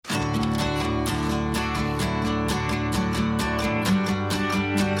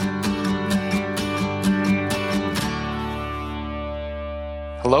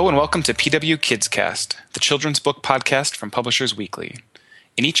Hello and welcome to PW KidsCast, the children's book podcast from Publishers Weekly.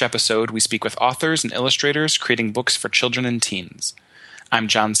 In each episode, we speak with authors and illustrators creating books for children and teens. I'm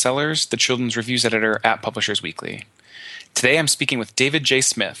John Sellers, the children's reviews editor at Publishers Weekly. Today I'm speaking with David J.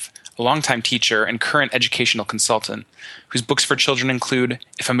 Smith, a longtime teacher and current educational consultant, whose books for children include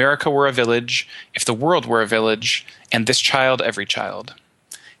If America Were a Village, If the World Were a Village, and This Child, Every Child.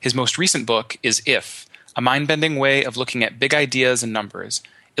 His most recent book is If, a mind-bending way of looking at big ideas and numbers,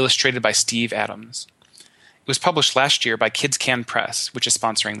 illustrated by Steve Adams. It was published last year by Kids Can Press, which is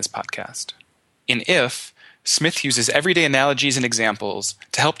sponsoring this podcast. In If, Smith uses everyday analogies and examples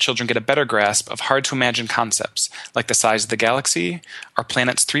to help children get a better grasp of hard-to-imagine concepts like the size of the galaxy, our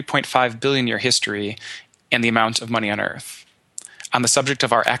planet's 3.5 billion-year history, and the amount of money on Earth. On the subject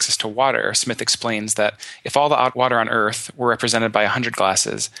of our access to water, Smith explains that if all the water on Earth were represented by 100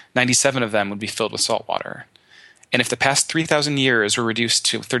 glasses, 97 of them would be filled with salt water. And if the past 3,000 years were reduced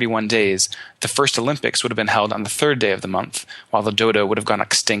to 31 days, the first Olympics would have been held on the third day of the month, while the dodo would have gone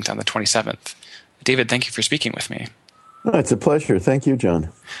extinct on the 27th. David, thank you for speaking with me. Oh, it's a pleasure. Thank you, John.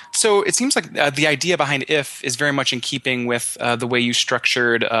 So it seems like the idea behind If is very much in keeping with the way you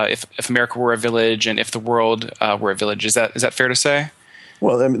structured if America Were a Village and If the World Were a Village. Is that fair to say?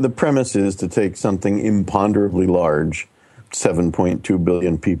 Well, I mean, the premise is to take something imponderably large, 7.2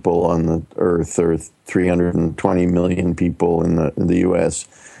 billion people on the Earth, or 320 million people in the U.S.,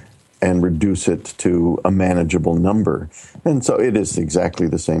 and reduce it to a manageable number. And so it is exactly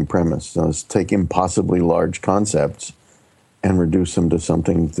the same premise. So let's take impossibly large concepts and reduce them to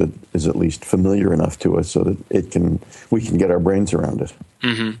something that is at least familiar enough to us so that we can get our brains around it.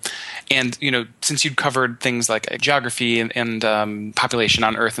 Mm-hmm. And, since you'd covered things like geography and population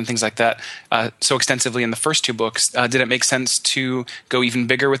on Earth and things like that so extensively in the first two books, did it make sense to go even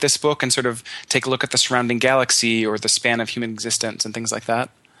bigger with this book and sort of take a look at the surrounding galaxy or the span of human existence and things like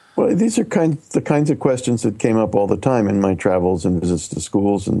that? Well, these are the kinds of questions that came up all the time in my travels and visits to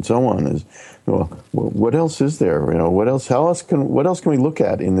schools and so on. Is, well, what else is there? What else can we look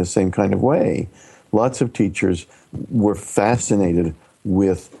at in the same kind of way? Lots of teachers were fascinated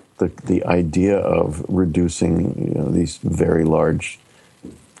with the idea of reducing these very large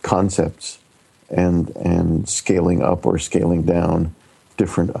concepts and scaling up or scaling down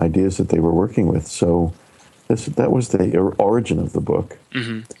different ideas that they were working with. So that was the origin of the book.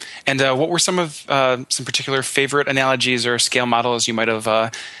 Mm-hmm. And what were some particular favorite analogies or scale models you might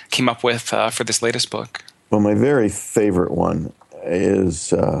have came up with for this latest book? Well, my very favorite one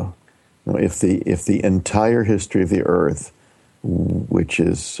is if the entire history of the Earth, which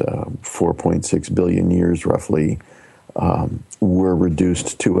is 4.6 billion years roughly, were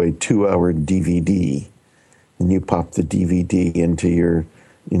reduced to a 2-hour DVD, and you pop the DVD into your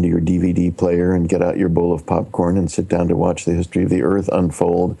DVD player and get out your bowl of popcorn and sit down to watch the history of the Earth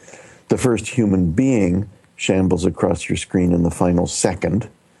unfold. The first human being shambles across your screen in the final second,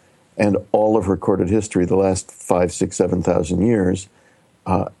 and all of recorded history, the last 5, 6, 7,000 years,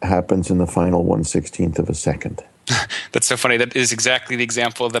 happens in the final 1/16th of a second. That's so funny. That is exactly the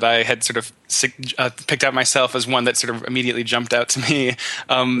example that I had sort of picked out myself as one that sort of immediately jumped out to me.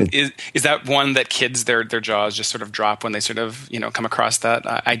 Is that one that kids, their jaws just sort of drop when they sort of come across that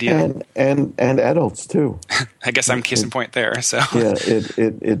idea? And adults too. I guess I'm case in point there. So yeah,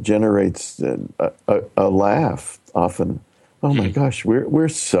 it generates a laugh often. Oh my gosh, we're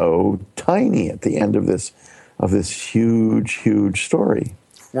so tiny at the end of this huge story.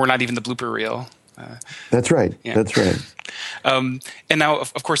 We're not even the blooper reel. That's right. Yeah. That's right. And now,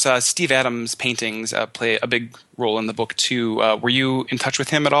 of course, Steve Adams' paintings play a big role in the book, too. Were you in touch with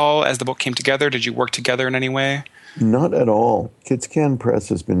him at all as the book came together? Did you work together in any way? Not at all. Kids Can Press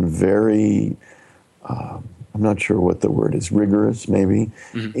has been very, I'm not sure what the word is, rigorous maybe,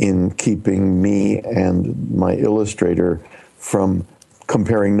 in keeping me and my illustrator from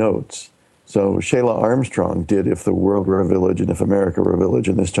comparing notes. So Shayla Armstrong did If the World Were a Village and If America Were a Village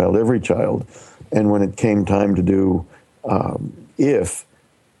and This Child, Every Child. And when it came time to do If,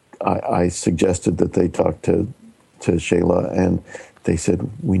 I suggested that they talk to Shayla, and they said,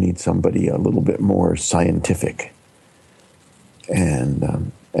 we need somebody a little bit more scientific.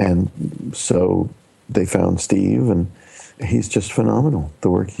 And so they found Steve, and he's just phenomenal. The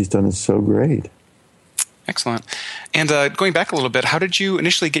work he's done is so great. Excellent. And going back a little bit, how did you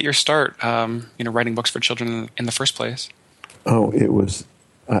initially get your start, writing books for children in the first place? Oh, it was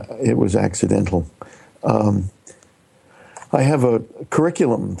accidental. I have a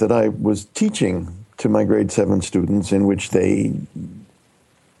curriculum that I was teaching to my grade 7 students in which they,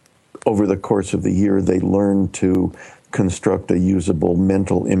 over the course of the year, they learned to construct a usable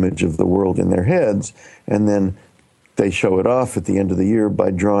mental image of the world in their heads, and then they show it off at the end of the year by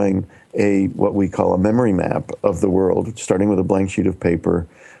drawing what we call a memory map of the world, starting with a blank sheet of paper,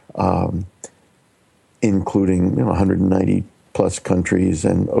 including 190 plus countries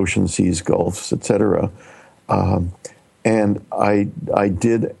and ocean, seas, gulfs, etc. And I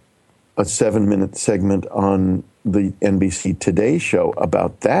did a 7-minute segment on the NBC Today show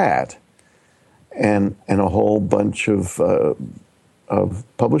about that, and a whole bunch of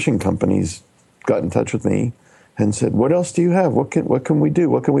publishing companies got in touch with me and said, "What else do you have? What can we do?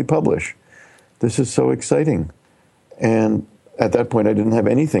 What can we publish? This is so exciting." And at that point, I didn't have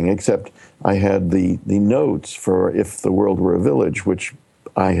anything except I had the notes for If the World Were a Village, which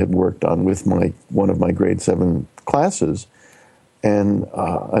I had worked on with one of my grade 7 classes, and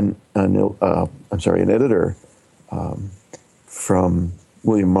an editor from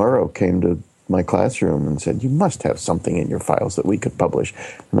William Morrow came to my classroom and said, "You must have something in your files that we could publish."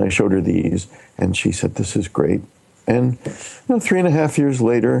 And I showed her these, and she said, "This is great." And 3.5 years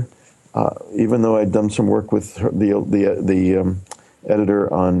later, even though I'd done some work with the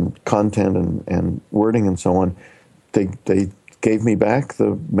editor on content and wording and so on, they gave me back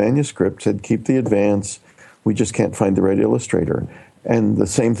the manuscript, said, "Keep the advance. We just can't find the right illustrator." And the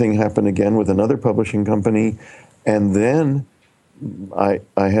same thing happened again with another publishing company. And then I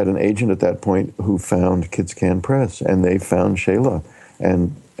had an agent at that point who found Kids Can Press, and they found Shayla,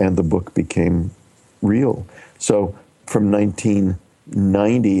 and the book became real. So from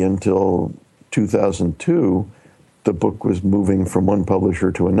 1990 until 2002, the book was moving from one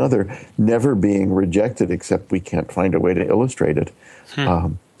publisher to another, never being rejected, except we can't find a way to illustrate it.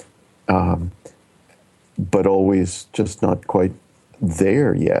 But always just not quite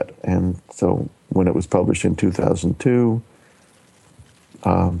there yet. And so when it was published in 2002,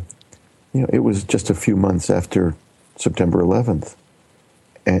 it was just a few months after September 11th.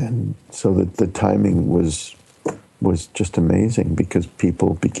 And so the timing was just amazing, because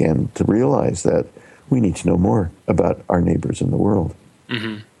people began to realize that we need to know more about our neighbors in the world.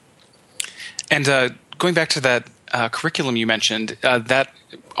 Mm-hmm. And going back to that curriculum you mentioned, that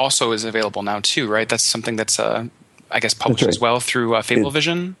also is available now too, right? That's something that's, I guess, published as well through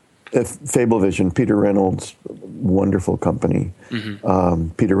Fablevision? Fablevision, Peter Reynolds, wonderful company. Mm-hmm.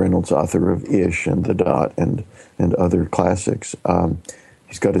 Peter Reynolds, author of Ish and The Dot and other classics.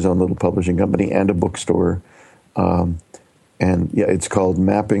 He's got his own little publishing company and a bookstore. It's called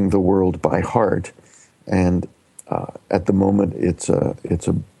Mapping the World by Heart. And at the moment, it's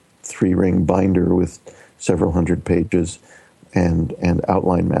a 3-ring binder with several hundred pages and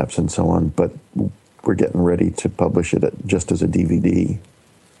outline maps and so on. But we're getting ready to publish it just as a DVD.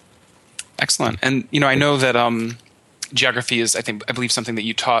 Excellent. And I know that geography is, I believe, something that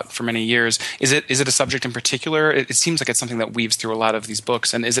you taught for many years. Is it a subject in particular? It seems like it's something that weaves through a lot of these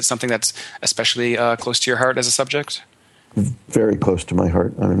books. And is it something that's especially close to your heart as a subject? Very close to my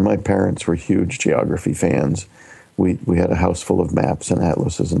heart. I mean, my parents were huge geography fans. We had a house full of maps and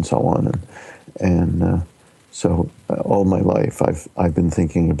atlases and so on, and so all my life I've been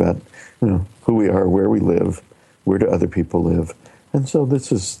thinking about who we are, where we live, where do other people live, and so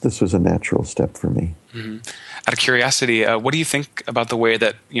this was a natural step for me. Mm-hmm. Out of curiosity, what do you think about the way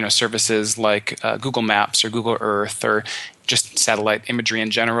that services like Google Maps or Google Earth or just satellite imagery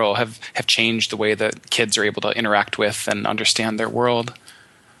in general have changed the way that kids are able to interact with and understand their world?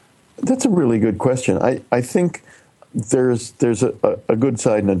 That's a really good question. I think there's a good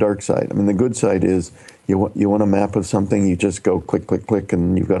side and a dark side. I mean, the good side is you want a map of something, you just go click, click, click,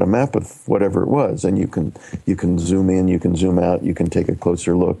 and you've got a map of whatever it was, and you can zoom in, you can zoom out, you can take a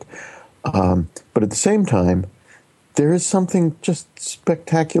closer look. But at the same time, there is something just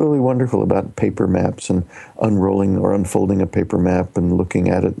spectacularly wonderful about paper maps and unrolling or unfolding a paper map and looking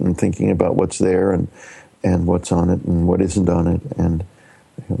at it and thinking about what's there and what's on it and what isn't on it, and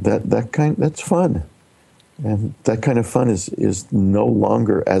that's fun. And that kind of fun is no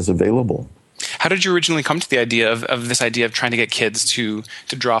longer as available. How did you originally come to the idea of this idea of trying to get kids to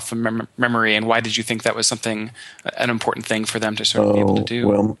draw from memory, and why did you think that was an important thing for them to sort of be able to do?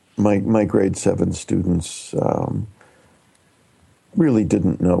 Well, my grade 7 students really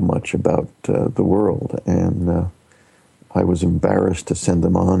didn't know much about the world, and I was embarrassed to send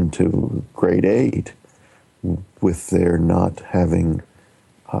them on to grade 8 with their not having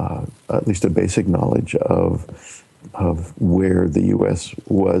at least a basic knowledge of where the U.S.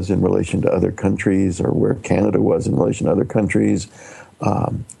 was in relation to other countries, or where Canada was in relation to other countries,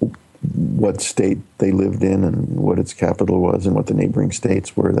 what state they lived in and what its capital was and what the neighboring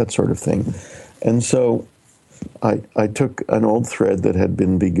states were, that sort of thing. And so I took an old thread that had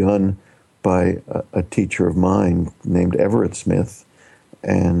been begun by a teacher of mine named Everett Smith,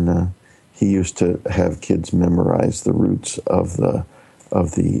 and he used to have kids memorize the routes of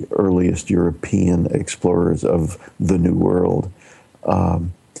the earliest European explorers of the New World,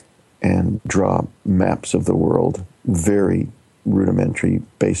 and draw maps of the world, very rudimentary,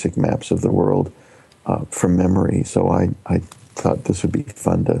 basic maps of the world from memory. So I thought this would be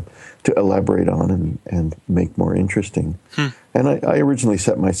fun to elaborate on and make more interesting. And I originally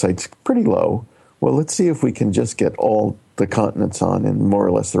set my sights pretty low. Well, let's see if we can just get all the continents on in more or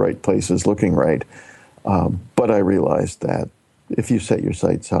less the right places, looking right. But I realized that if you set your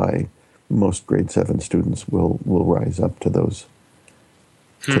sights high, most grade 7 students will rise up to those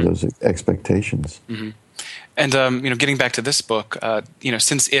expectations. Mm-hmm. And getting back to this book,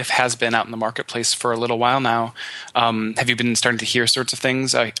 since If has been out in the marketplace for a little while now, have you been starting to hear sorts of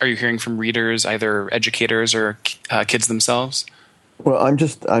things? Are you hearing from readers, either educators or kids themselves? Well,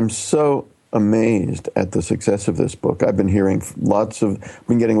 I'm so amazed at the success of this book. I've been hearing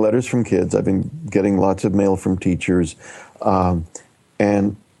been getting letters from kids. I've been getting lots of mail from teachers,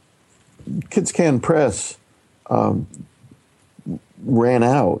 and Kids Can Press ran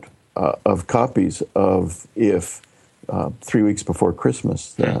out of copies of If 3 weeks before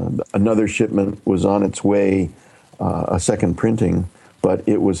Christmas. Another shipment was on its way, a second printing, but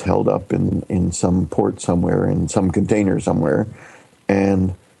it was held up in some port somewhere, in some container somewhere.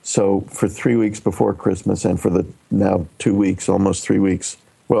 And so for 3 weeks before Christmas, and for the now 2 weeks, almost 3 weeks,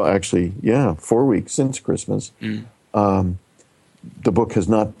 well, actually, 4 weeks since Christmas, the book has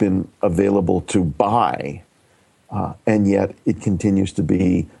not been available to buy, and yet it continues to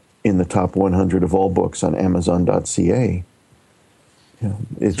be in the top 100 of all books on Amazon.ca.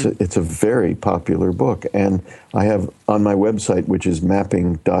 It's a very popular book. And I have on my website, which is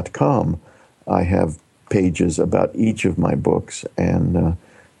mapping.com, I have pages about each of my books, and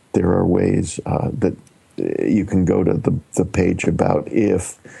there are ways that you can go to the page about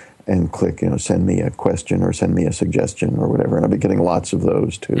If and click, send me a question or send me a suggestion or whatever. And I've been getting lots of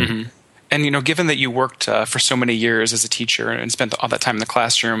those too. Mm-hmm. And, given that you worked for so many years as a teacher and spent all that time in the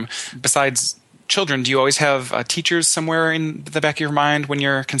classroom, besides children, do you always have teachers somewhere in the back of your mind when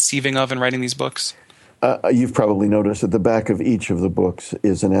you're conceiving of and writing these books? You've probably noticed at the back of each of the books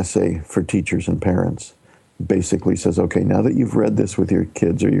is an essay for teachers and parents. Basically says, okay, now that you've read this with your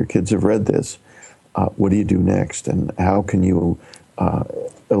kids, or your kids have read this, what do you do next? And how can you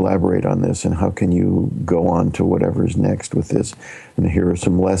elaborate on this? And how can you go on to whatever's next with this? And here are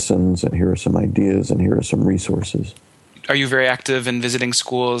some lessons, and here are some ideas, and here are some resources. Are you very active in visiting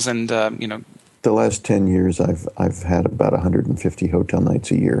schools and, The last 10 years, I've had about 150 hotel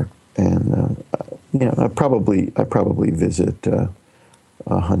nights a year. And, I probably visit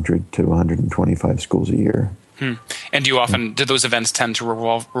 100 to 125 schools a year. And do those events tend to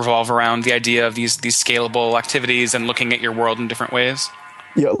revolve around the idea of these scalable activities and looking at your world in different ways?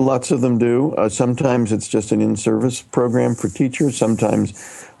 Yeah, lots of them do. Sometimes it's just an in-service program for teachers.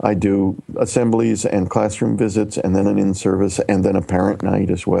 Sometimes I do assemblies and classroom visits, and then an in-service, and then a parent night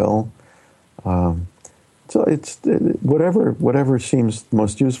as well. So it's whatever seems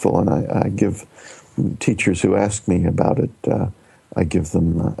most useful, and I give teachers who ask me about it, I give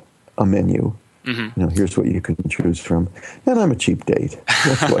them a menu. Mm-hmm. Here's what you can choose from, and I'm a cheap date.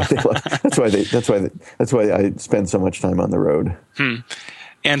 That's why I spend so much time on the road.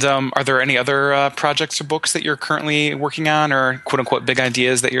 And are there any other projects or books that you're currently working on, or quote unquote big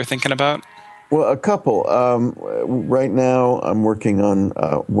ideas that you're thinking about? Well, a couple. Right now, I'm working on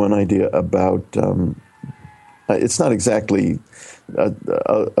one idea about. It's not exactly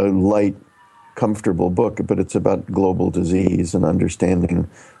a light, comfortable book, but it's about global disease and understanding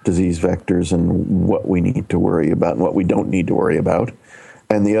disease vectors and what we need to worry about and what we don't need to worry about.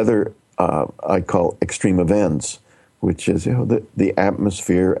 And the other I call extreme events, which is the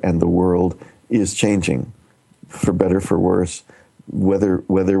atmosphere and the world is changing, for better, for worse. Whether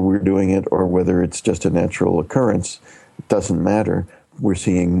we're doing it or whether it's just a natural occurrence, it doesn't matter. We're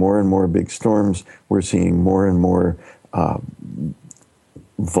seeing more and more big storms. We're seeing more and more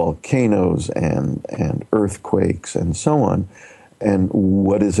volcanoes and earthquakes and so on. And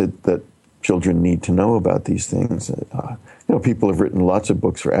what is it that children need to know about these things? People have written lots of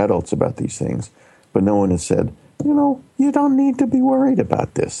books for adults about these things, but no one has said, you don't need to be worried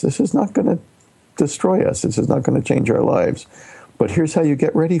about this. This is not going to destroy us. This is not going to change our lives. But here's how you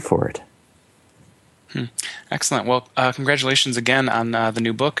get ready for it. Excellent. Well, congratulations again on the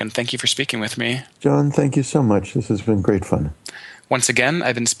new book, and thank you for speaking with me. John, thank you so much. This has been great fun. Once again,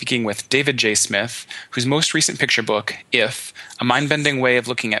 I've been speaking with David J. Smith, whose most recent picture book, If, A Mind-Bending Way of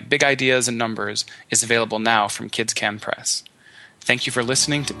Looking at Big Ideas and Numbers, is available now from Kids Can Press. Thank you for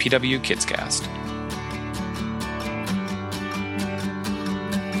listening to PW KidsCast.